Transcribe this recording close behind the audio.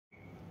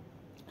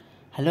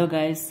Hello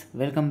guys,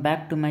 welcome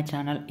back to my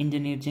channel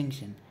Engineer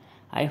Junction.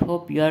 I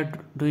hope you are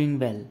doing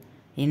well.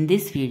 In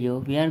this video,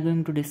 we are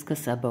going to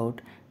discuss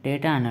about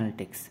data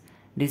analytics,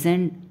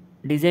 design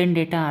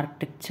data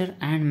architecture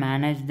and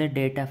manage the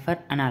data for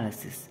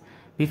analysis.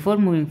 Before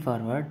moving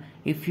forward,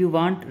 if you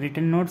want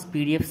written notes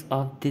PDFs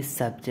of this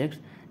subject,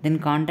 then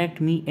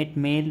contact me at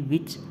mail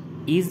which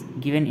is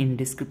given in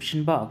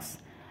description box.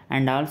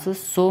 And also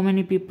so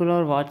many people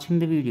are watching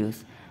the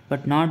videos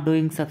but not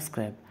doing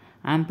subscribe.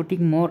 I am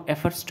putting more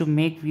efforts to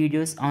make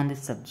videos on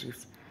these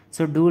subjects.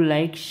 So do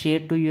like, share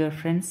to your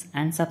friends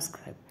and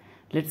subscribe.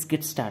 Let's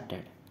get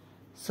started.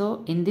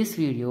 So in this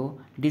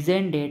video,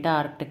 design data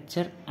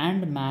architecture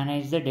and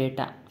manage the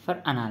data for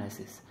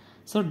analysis.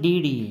 So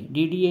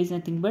DDA is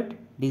nothing but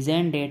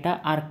design data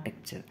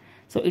architecture.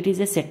 So it is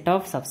a set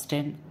of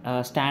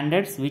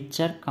standards which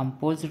are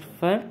composed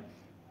for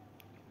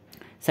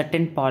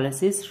certain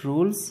policies,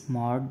 rules,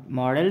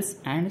 models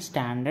and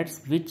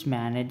standards which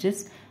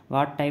manages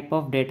what type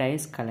of data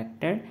is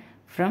collected,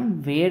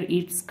 from where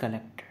it's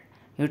collected,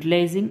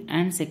 utilizing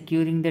and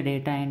securing the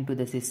data into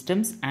the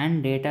systems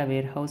and data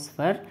warehouse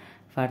for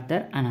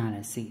further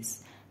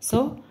analysis.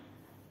 So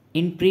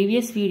in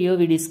previous video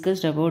we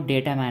discussed about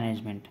data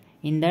management.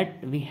 In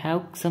that we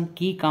have some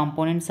key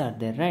components are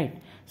there,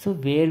 right? So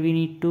where we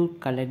need to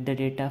collect the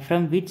data,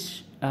 from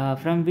which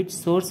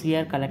source we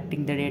are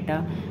collecting the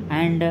data,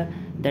 and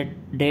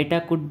that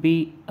data could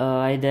be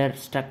either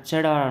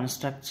structured or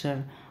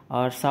unstructured,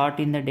 or sort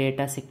in the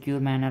data secure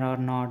manner or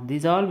not.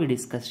 These all we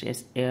discussed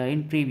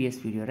in previous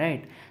video,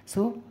 right?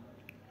 So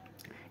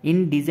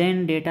in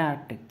design data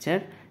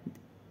architecture,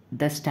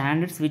 the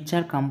standards which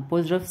are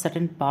composed of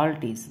certain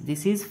policies.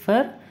 This is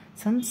for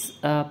some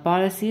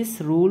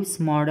policies, rules,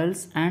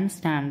 models and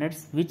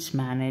standards which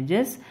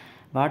manages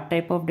what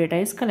type of data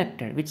is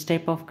collected, which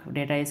type of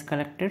data is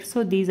collected.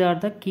 So these are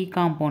the key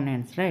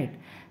components, right?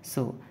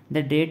 So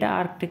the data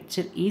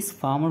architecture is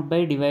formed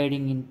by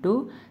dividing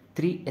into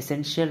three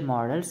essential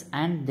models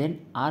and then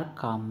are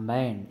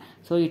combined.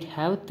 So it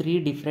have three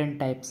different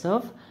types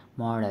of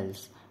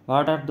models.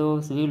 What are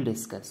those? We will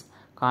discuss.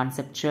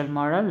 Conceptual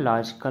model,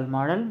 logical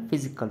model,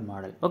 physical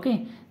model.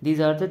 Okay, these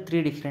are the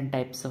three different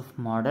types of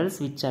models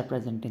which are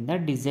present in the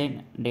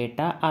design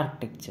data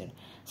architecture.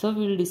 So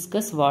we will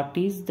discuss what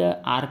is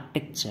the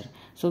architecture.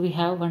 So we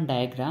have one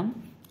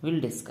diagram we will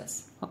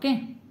discuss.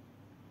 Okay,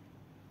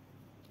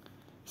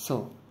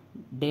 so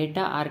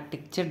data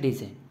architecture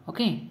design.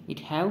 Okay, it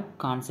have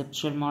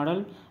conceptual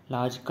model,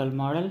 logical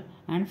model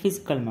and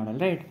physical model,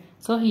 right?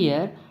 So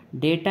here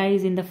data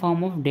is in the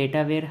form of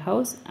data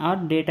warehouse or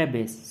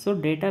database. So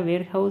data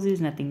warehouse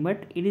is nothing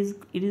but it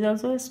is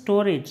also a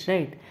storage,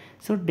 right?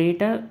 So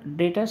data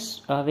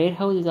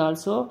warehouse is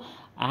also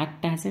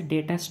act as a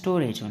data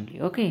storage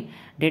only. Okay,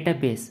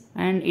 database,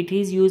 and it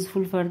is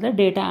useful for the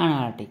data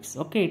analytics.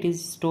 Okay, it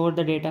is store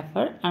the data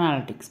for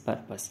analytics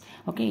purpose.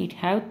 Okay, it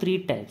have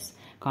three types: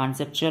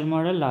 conceptual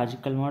model,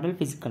 logical model,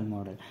 physical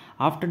model.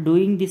 After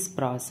doing this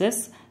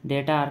process,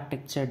 data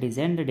architecture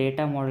design, the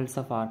data models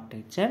of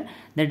architecture,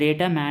 the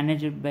data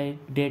managed by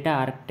data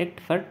architect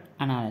for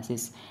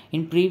analysis.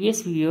 In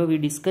previous video, we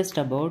discussed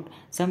about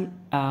some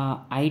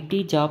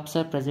IT jobs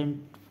are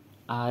present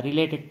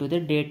related to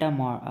the data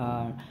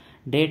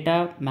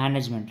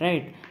management,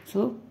 right?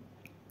 So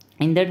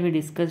in that we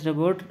discussed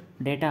about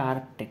data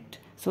architect.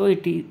 So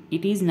it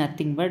is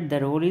nothing but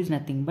the role is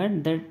nothing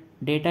but the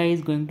data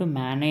is going to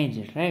manage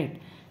it,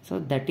 right? So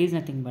that is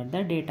nothing but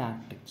the data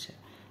architecture.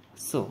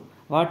 So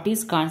what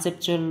is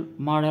conceptual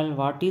model,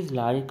 what is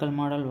logical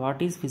model,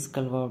 what is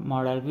physical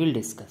model, we will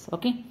discuss.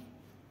 Okay,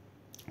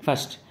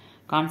 first,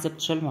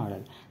 conceptual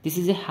model. This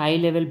is a high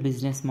level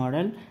business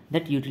model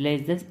that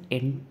utilizes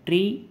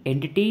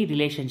entity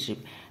relationship.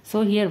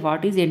 So here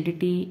what is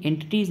entity?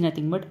 Entity is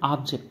nothing but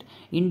object.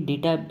 In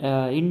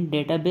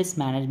database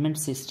management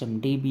system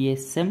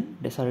DBMS,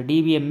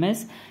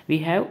 we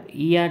have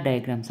ER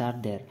diagrams are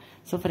there.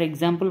 So for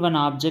example, one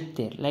object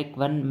there like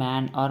one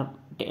man, or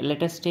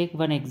let us take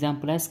one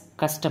example as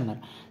customer.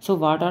 So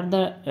what are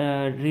the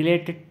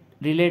related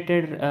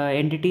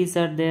entities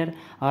are there,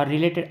 or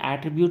related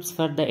attributes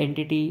for the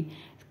entity?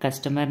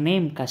 Customer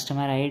name,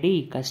 customer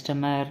ID,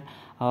 customer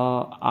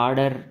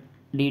order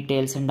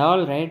details and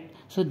all, right?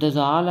 So those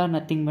all are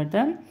nothing but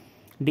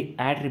the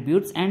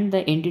attributes, and the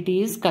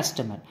entity is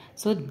customer.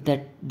 So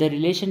that the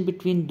relation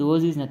between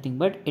those is nothing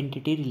but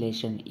entity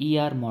relation,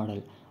 ER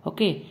model.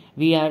 Okay,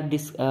 we are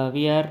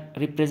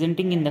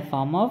representing in the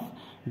form of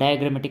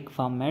diagrammatic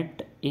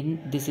format.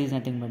 In this is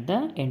nothing but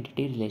the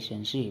entity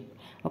relationship.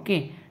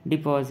 Okay,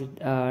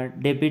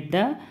 debit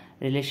the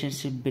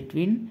relationship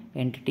between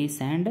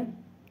entities and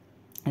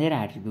their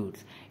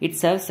attributes. It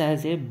serves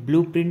as a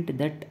blueprint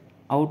that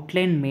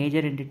outline major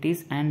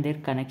entities and their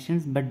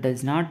connections but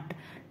does not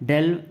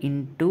delve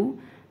into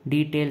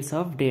details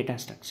of data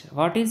structure.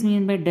 What is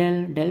mean by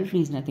delve? Delve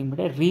is nothing but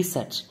a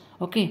research.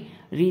 Okay,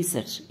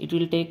 research. It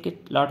will take a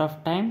lot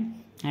of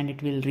time and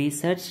it will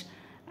research,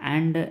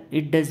 and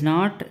it does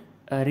not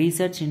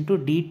research into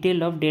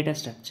detail of data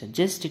structure.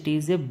 Just it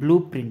is a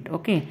blueprint.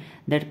 Okay,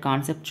 that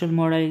conceptual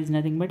model is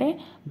nothing but a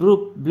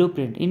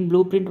blueprint. In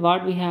blueprint,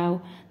 what we have,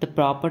 the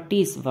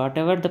properties,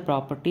 whatever the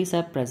properties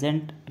are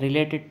present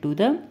related to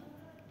the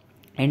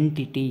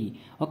entity.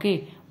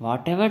 Okay,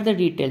 whatever the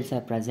details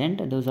are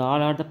present, those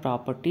all are the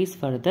properties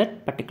for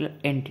that particular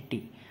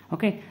entity.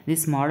 Okay,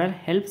 this model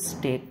helps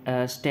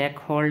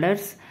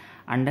stakeholders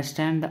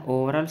understand the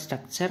overall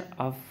structure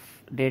of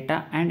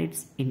data and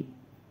its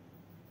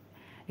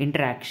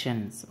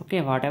interactions. Okay,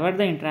 whatever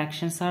the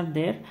interactions are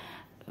there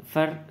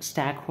for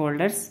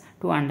stakeholders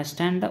to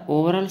understand the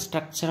overall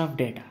structure of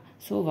data.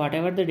 So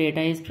whatever the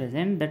data is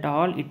present, that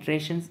all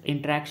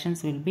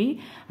interactions will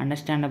be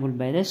understandable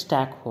by the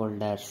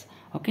stakeholders.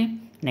 Okay,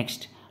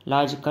 next,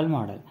 logical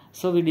model.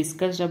 So we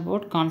discussed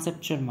about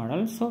conceptual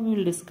model. So we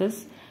will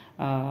discuss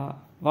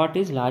what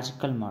is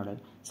logical model.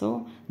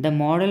 So the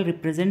model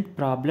represents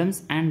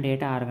problems and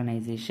data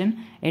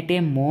organization at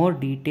a more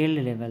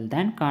detailed level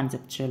than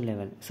conceptual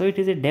level. So it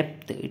is a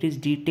depth, it is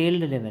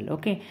detailed level,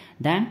 okay,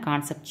 than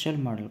conceptual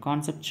model.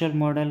 Conceptual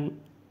model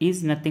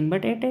is nothing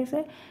but it is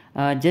a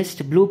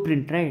just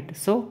blueprint, right?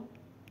 So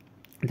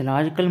the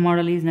logical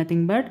model is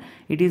nothing but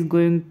it is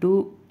going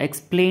to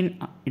explain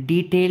a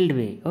detailed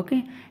way.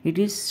 Okay, it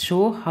is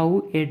show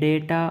how a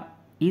data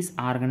is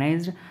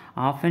organized,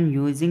 often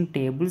using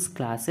tables,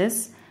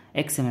 classes,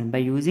 XML. By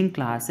using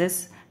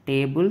classes,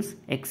 tables,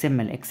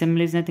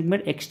 XML is nothing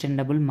but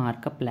extendable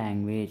markup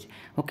language.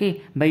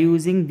 Okay, by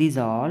using these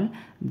all,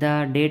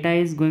 the data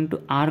is going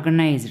to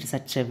organize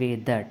such a way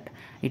that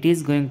it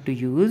is going to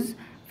use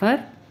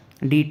for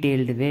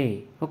detailed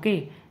way.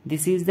 Okay,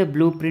 this is the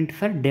blueprint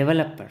for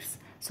developers.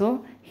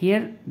 So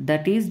here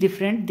that is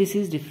different, this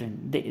is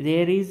different.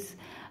 There is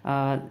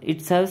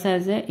it serves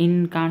as a,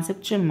 in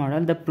conceptual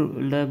model,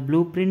 the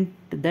blueprint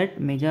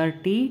that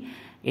majority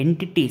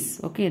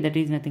entities, okay, that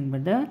is nothing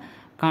but the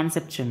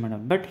conceptual model.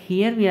 But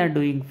here we are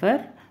doing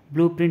for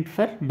blueprint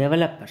for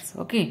developers.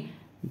 Okay,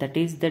 that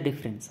is the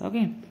difference.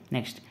 Okay,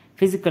 next,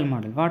 physical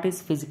model. What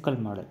is physical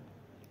model?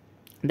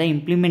 The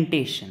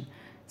implementation,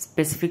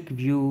 specific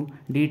view,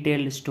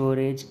 detailed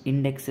storage,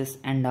 indexes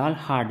and all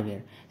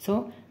hardware.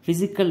 So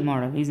physical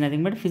model is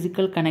nothing but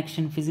physical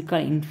connection, physical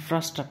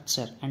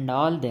infrastructure and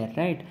all there,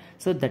 right?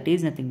 So that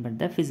is nothing but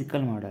the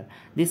physical model.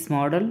 This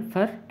model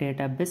for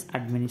database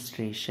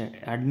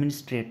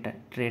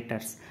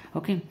administrators.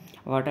 Okay,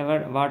 what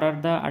are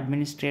the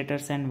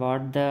administrators and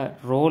what the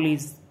role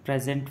is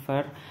present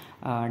for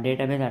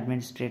database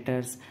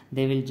administrators?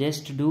 They will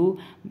just do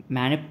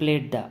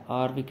manipulate the,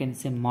 or we can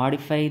say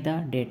modify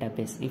the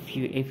database.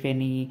 If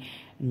any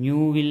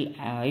new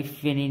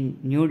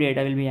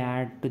data will be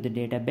added to the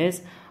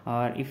database,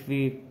 or if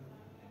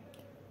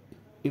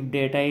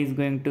data is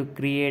going to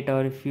create,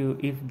 or if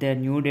the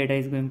new data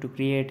is going to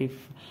create,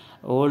 if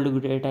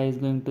old data is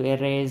going to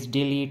erase,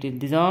 delete it,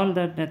 these all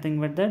that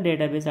nothing but the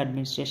database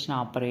administration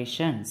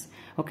operations.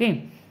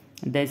 Okay,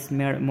 this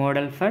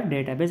model for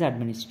database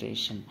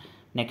administration.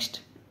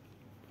 Next,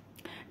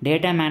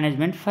 data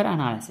management for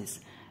analysis.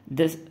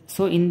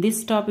 So in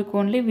this topic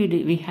only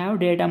we have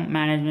data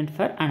management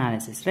for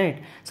analysis, right?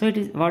 So it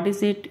is, what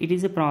is it? It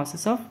is a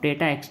process of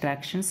data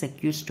extraction,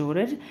 secure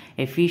storage,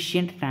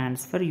 efficient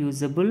transfer,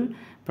 usable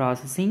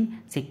processing,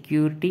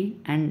 security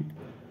and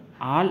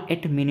all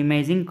at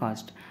minimizing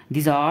cost.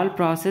 These all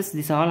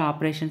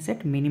operations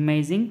at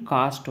minimizing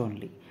cost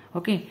only.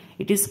 Okay,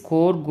 its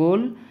core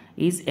goal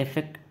is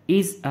effective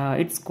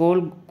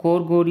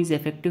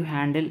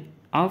handle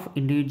of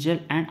individual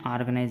and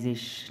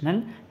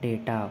organizational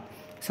data.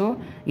 So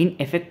in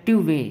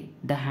effective way,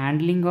 the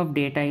handling of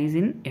data is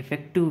in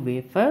effective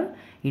way for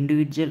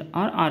individual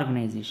or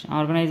organization.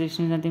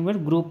 Organization is nothing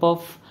but group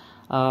of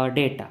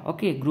data.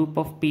 Okay, group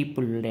of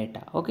people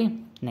data. Okay,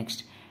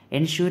 next,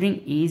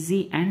 ensuring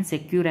easy and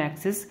secure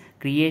access,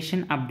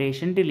 creation,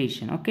 updation,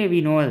 deletion. Okay, we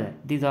know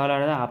that these all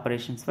are the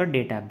operations for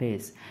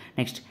database.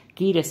 Next,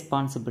 key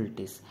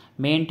responsibilities,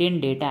 maintain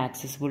data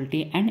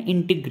accessibility and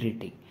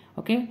integrity.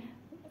 Okay,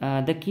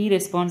 the key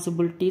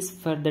responsibilities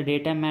for the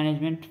data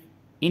management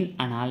in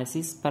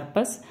analysis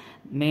purpose,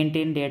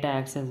 maintain data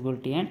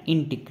accessibility and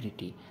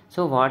integrity.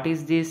 So what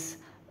is this?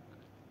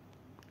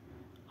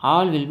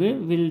 All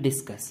will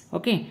discuss.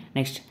 Okay,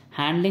 next,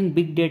 handling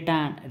big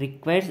data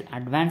requires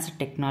advanced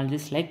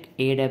technologies like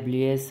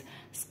AWS,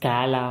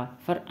 Scala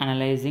for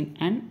analyzing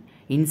and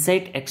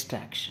insight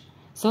extraction.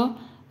 So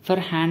for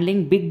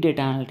handling big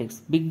data analytics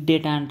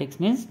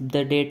means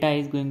the data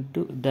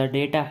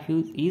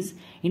is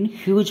in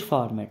huge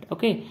format.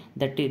 Okay,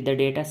 that the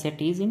data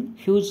set is in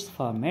huge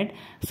format,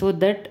 so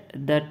that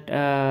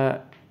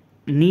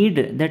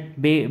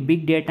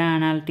big data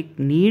analytic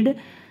need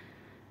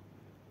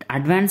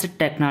advanced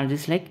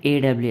technologies like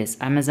AWS,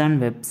 Amazon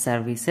Web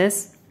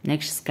Services.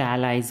 Next,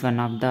 Scala is one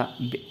of the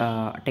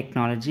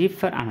technology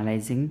for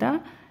analyzing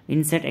the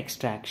insight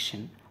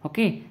extraction.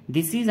 Okay,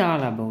 this is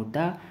all about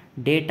the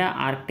data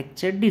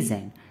architecture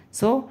design.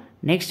 So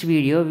next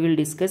video we will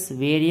discuss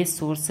various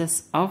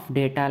sources of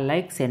data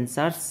like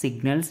sensors,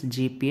 signals,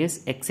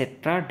 GPS,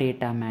 etc.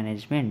 data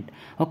management.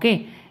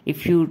 Okay,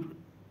 if you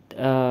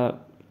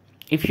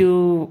If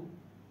you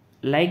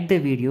like the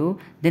video,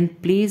 then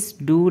please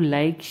do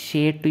like,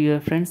 share to your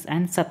friends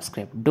and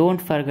subscribe.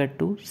 Don't forget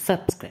to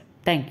subscribe.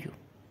 Thank you.